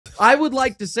I would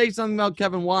like to say something about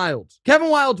Kevin Wildes. Kevin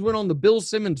Wildes went on the Bill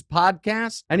Simmons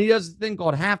podcast, and he does a thing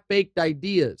called Half-Baked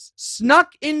Ideas.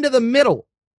 Snuck into the middle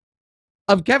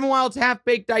of Kevin Wildes'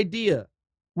 Half-Baked Idea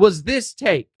was this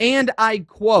take, and I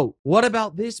quote, "What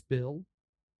about this, Bill?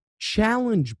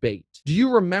 Challenge bait. Do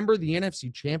you remember the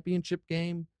NFC Championship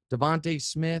game? Devontae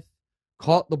Smith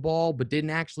caught the ball but didn't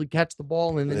actually catch the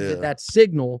ball, and then did that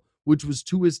signal, which was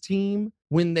to his team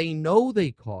when they know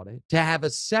they caught it, to have a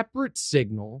separate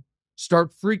signal,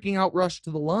 start freaking out, rush to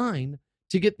the line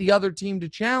to get the other team to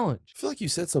challenge." I feel like you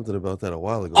said something about that a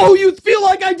while ago. Oh, you feel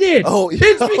like I did? Oh, yeah.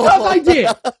 It's because I did.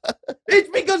 It's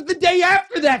because the day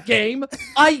after that game,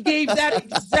 I gave that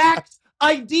exact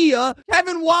idea.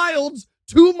 Kevin Wildes,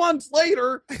 2 months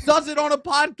later, does it on a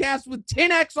podcast with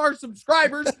 10x our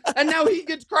subscribers, and now he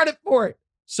gets credit for it.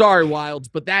 Sorry, Wildes,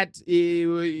 but that's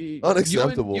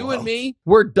unacceptable. You and me,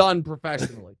 we're done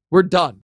professionally. We're done.